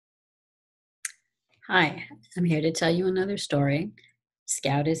Hi, I'm here to tell you another story.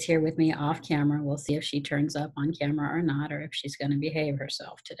 Scout is here with me off camera. We'll see if she turns up on camera or not, or if she's going to behave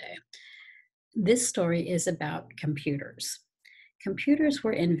herself today. This story is about computers. Computers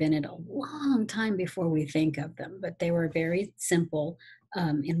were invented a long time before we think of them, but they were very simple.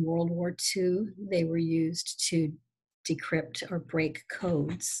 In World War II, they were used to decrypt or break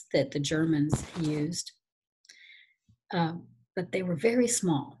codes that the Germans used, but they were very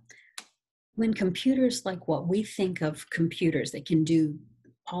small. When computers like what we think of computers that can do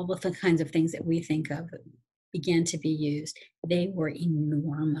all of the kinds of things that we think of began to be used, they were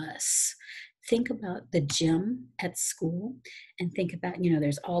enormous. Think about the gym at school and think about,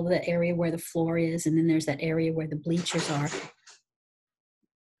 there's all the area where the floor is, and then there's that area where the bleachers are.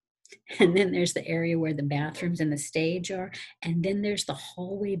 And then there's the area where the bathrooms and the stage are. And then there's the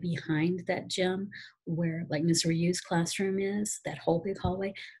hallway behind that gym where, like Ms. Ryu's classroom is, that whole big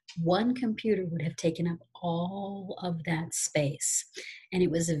hallway. One computer would have taken up all of that space. And it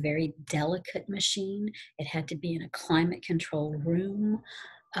was a very delicate machine. It had to be in a climate controlled room.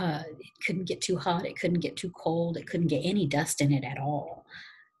 It couldn't get too hot. It couldn't get too cold. It couldn't get any dust in it at all,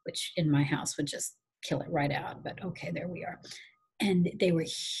 which in my house would just kill it right out. But okay, there we are. And they were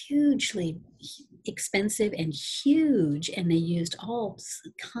hugely expensive and huge, and they used all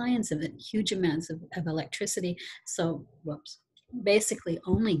kinds of huge amounts of electricity. So, whoops. Basically,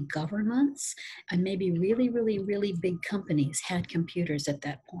 only governments and maybe really, really, really big companies had computers at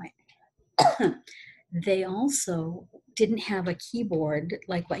that point. They also didn't have a keyboard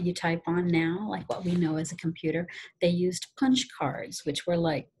like what you type on now, like what we know as a computer. They used punch cards, which were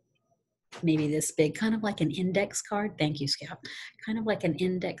like maybe this big, kind of like an index card. Thank you, Scout. Kind of like an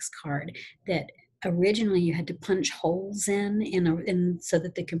index card that originally you had to punch holes in so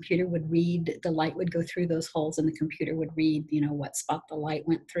that the computer would read, the light would go through those holes and the computer would read, what spot the light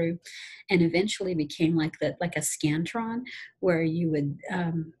went through, and eventually became like a Scantron where you would,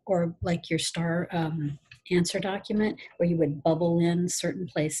 or like your star answer document where you would bubble in certain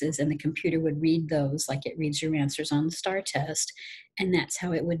places and the computer would read those like it reads your answers on the star test, and that's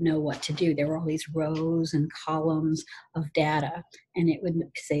how it would know what to do. There were all these rows and columns of data, and it would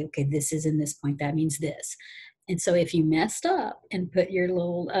say, okay, this is in this point, that means this. And so if you messed up and put your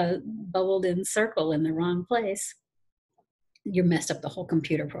little bubbled in circle in the wrong place, you messed up the whole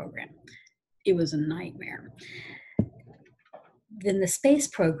computer program. It was a nightmare. Then the space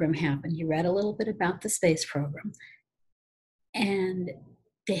program happened. You read a little bit about the space program. And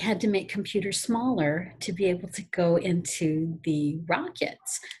they had to make computers smaller to be able to go into the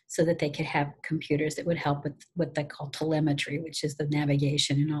rockets so that they could have computers that would help with what they call telemetry, which is the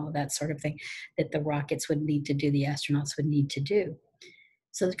navigation and all of that sort of thing that the rockets would need to do, the astronauts would need to do.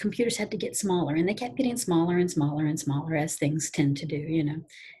 So the computers had to get smaller, and they kept getting smaller and smaller and smaller, as things tend to do.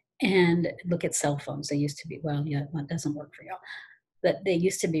 And look at cell phones. They used to be, well, yeah, that doesn't work for y'all. But they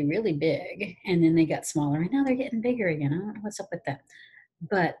used to be really big, and then they got smaller, and now they're getting bigger again. I don't know what's up with that.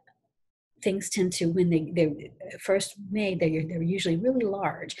 But things tend to, when they're first made, they're usually really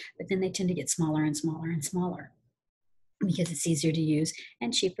large, but then they tend to get smaller and smaller and smaller because it's easier to use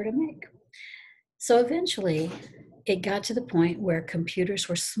and cheaper to make. So eventually, it got to the point where computers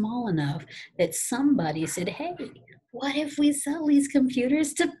were small enough that somebody said, hey, what if we sell these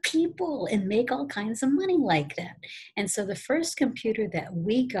computers to people and make all kinds of money like that? And so the first computer that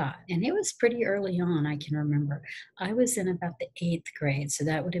we got, and it was pretty early on, I can remember, I was in about the 8th grade, so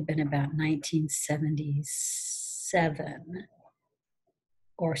that would have been about 1977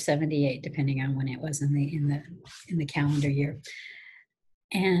 or 78, depending on when it was in the calendar year.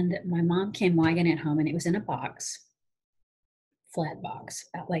 And my mom came wagging it home, and it was in a box, flat box,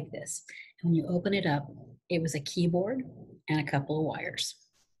 about like this. And when you open it up, it was a keyboard and a couple of wires.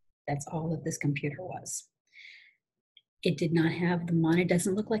 That's all that this computer was. It did not have the monitor. It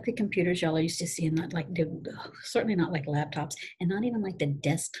doesn't look like the computers y'all are used to seeing, not like, certainly not like laptops, and not even like the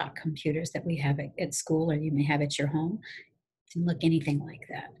desktop computers that we have at school or you may have at your home. It didn't look anything like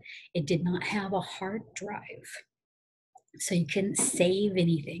that. It did not have a hard drive, so you couldn't save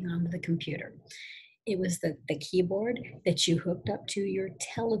anything onto the computer. It was the keyboard that you hooked up to your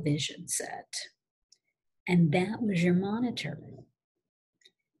television set, and that was your monitor.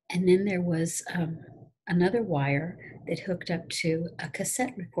 And then there was another wire that hooked up to a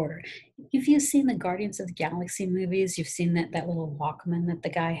cassette recorder. If you've seen the Guardians of the Galaxy movies, you've seen that little Walkman that the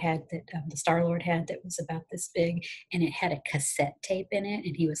guy had, that the Star-Lord had, that was about this big, and it had a cassette tape in it,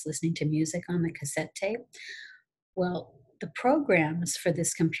 and he was listening to music on the cassette tape. Well, the programs for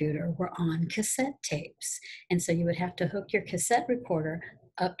this computer were on cassette tapes. And so you would have to hook your cassette recorder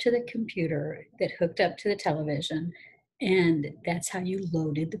up to the computer that hooked up to the television, And that's how you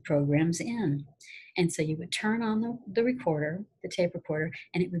loaded the programs in. And so you would turn on the recorder, the tape recorder,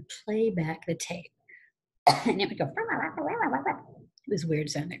 and it would play back the tape. And it would go, it was weird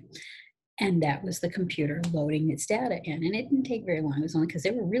sounding. And that was the computer loading its data in. And it didn't take very long. It was only because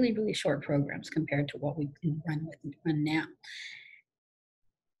they were really, really short programs compared to what we can run now.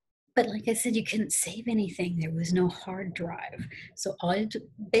 But like I said, you couldn't save anything. There was no hard drive. So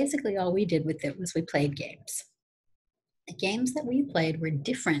basically all we did with it was we played games. The games that we played were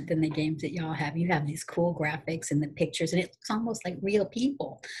different than the games that y'all have. You have these cool graphics and the pictures, and it looks almost like real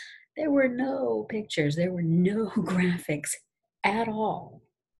people. There were no pictures. There were no graphics at all.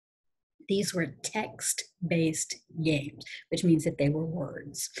 These were text-based games, which means that they were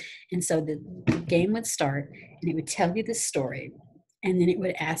words. And so the game would start, and it would tell you the story, and then it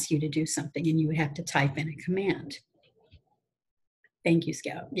would ask you to do something, and you would have to type in a command. Thank you,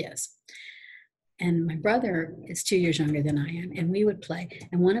 Scout. Yes. And my brother is 2 years younger than I am, and we would play.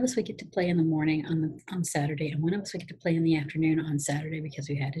 And one of us would get to play in the morning on Saturday, and one of us would get to play in the afternoon on Saturday because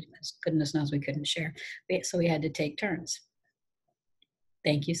we had to, because goodness knows we couldn't share. So we had to take turns.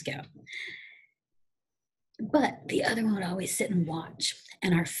 Thank you, Scout. But the other one would always sit and watch.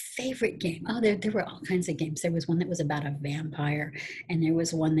 And our favorite game, there were all kinds of games. There was one that was about a vampire, and there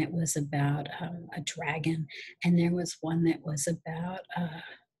was one that was about a dragon, and there was one that was about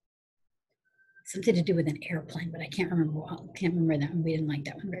something to do with an airplane, but I can't remember that one. We didn't like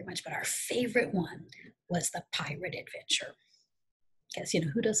that one very much. But our favorite one was the pirate adventure. Because,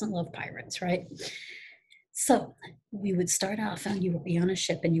 who doesn't love pirates, right? So we would start off, and you would be on a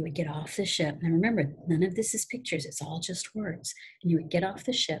ship, and you would get off the ship. And remember, none of this is pictures. It's all just words. And you would get off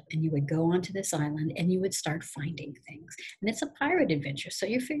the ship, and you would go onto this island, and you would start finding things. And it's a pirate adventure. So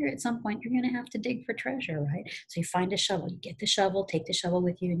you figure at some point you're going to have to dig for treasure, right? So you find a shovel. You get the shovel, take the shovel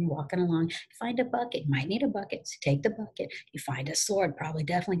with you, and you're walking along. You find a bucket. You might need a bucket. So take the bucket. You find a sword. Probably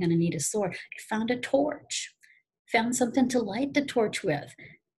definitely going to need a sword. You found a torch. Found something to light the torch with.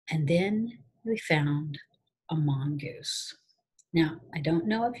 And then we found a mongoose. Now, I don't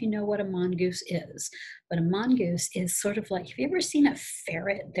know if you know what a mongoose is, but a mongoose is sort of like, have you ever seen a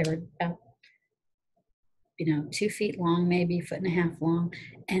ferret? They're about 2 feet long, maybe a foot and a half long,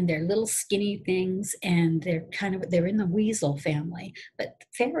 and they're little skinny things, and they're in the weasel family. But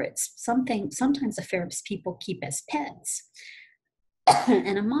ferrets, sometimes the ferrets people keep as pets.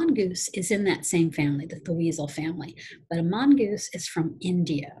 And a mongoose is in that same family, the weasel family. But a mongoose is from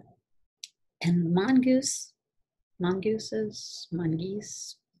India. And mongoose,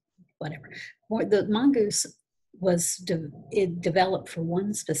 whatever. The mongoose it developed for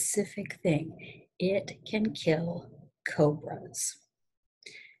one specific thing. It can kill cobras.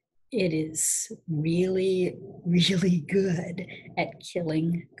 It is really, really good at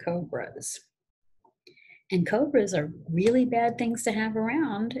killing cobras. And cobras are really bad things to have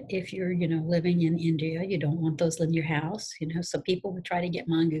around if you're, living in India. You don't want those in your house, so people would try to get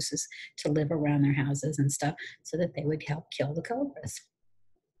mongooses to live around their houses and stuff so that they would help kill the cobras.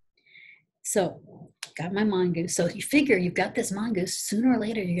 So got my mongoose. So you figure you've got this mongoose, sooner or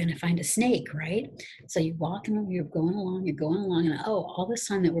later you're going to find a snake, right? So you're going along, and all this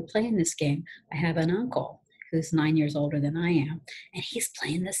time that we're playing this game, I have an uncle who's 9 years older than I am, and he's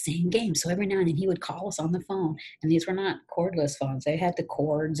playing the same game. So every now and then he would call us on the phone, and these were not cordless phones. They had the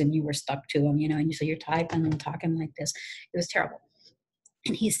cords, and you were stuck to them, and so you're typing and talking like this. It was terrible.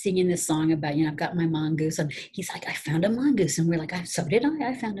 And he's singing this song about, I've got my mongoose, and he's like, I found a mongoose, and we're like, so did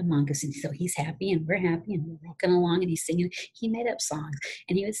I found a mongoose. And so he's happy, and we're happy, and we're walking along, and he's singing. He made up songs,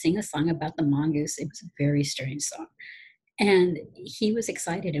 and he would sing a song about the mongoose. It was a very strange song. And he was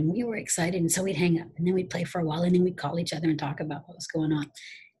excited, and we were excited. And so we'd hang up, and then we'd play for a while, and then we'd call each other and talk about what was going on.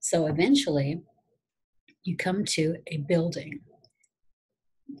 So eventually you come to a building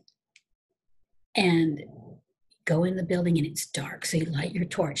and go in the building, and it's dark. So you light your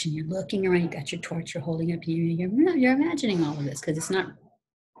torch, and you're looking around, you got your torch, you're holding up, you're imagining all of this because it's not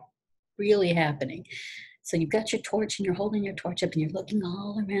really happening. So you've got your torch, and you're holding your torch up, and you're looking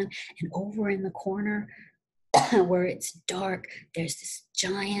all around, and over in the corner where it's dark, there's this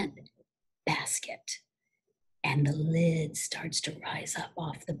giant basket, and the lid starts to rise up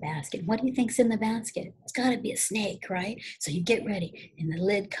off the basket. What do you think's in the basket? It's got to be a snake, right? So you get ready, and the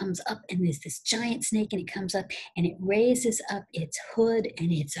lid comes up, and there's this giant snake, and it comes up, and it raises up its hood,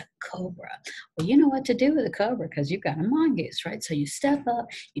 and it's a cobra. Well, you know what to do with a cobra because you've got a mongoose, right? So you step up,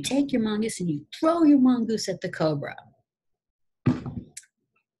 you take your mongoose, and you throw your mongoose at the cobra.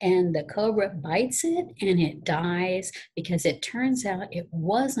 And the cobra bites it, and it dies because it turns out it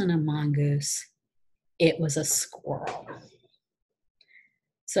wasn't a mongoose, it was a squirrel.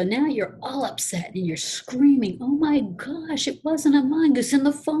 So now you're all upset and you're screaming, oh my gosh, it wasn't a mongoose. And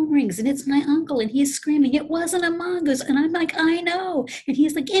the phone rings and it's my uncle and he's screaming, it wasn't a mongoose. And I'm like, I know. And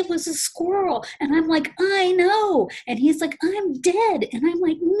he's like, it was a squirrel. And I'm like, I know. And he's like, I'm dead. And I'm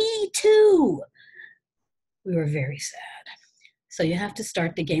like, me too. We were very sad. So you have to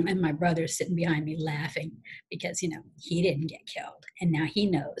start the game. And my brother's sitting behind me laughing because, he didn't get killed. And now he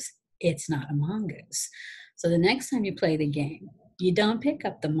knows it's not a mongoose. So the next time you play the game, you don't pick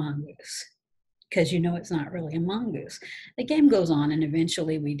up the mongoose because you know it's not really a mongoose. The game goes on, and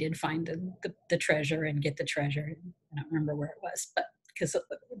eventually we did find the treasure and get the treasure. I don't remember where it was, but because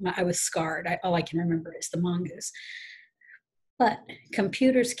I was scarred, all I can remember is the mongoose. But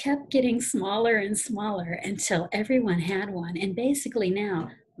computers kept getting smaller and smaller until everyone had one. And basically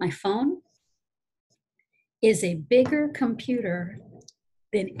now, my phone is a bigger computer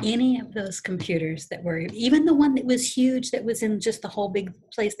than any of those computers that were, even the one that was huge, that was in just the whole big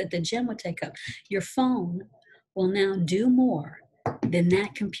place that the gym would take up. Your phone will now do more than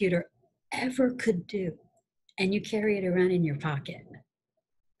that computer ever could do. And you carry it around in your pocket.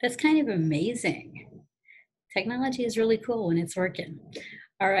 That's kind of amazing. Technology is really cool when it's working.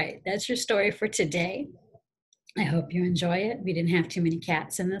 All right, that's your story for today. I hope you enjoy it. We didn't have too many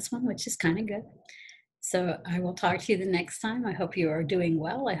cats in this one, which is kind of good. So I will talk to you the next time. I hope you are doing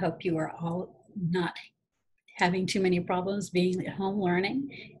well. I hope you are all not having too many problems being at home learning.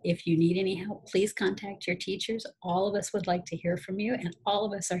 If you need any help, please contact your teachers. All of us would like to hear from you, and all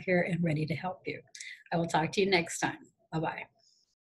of us are here and ready to help you. I will talk to you next time. Bye-bye.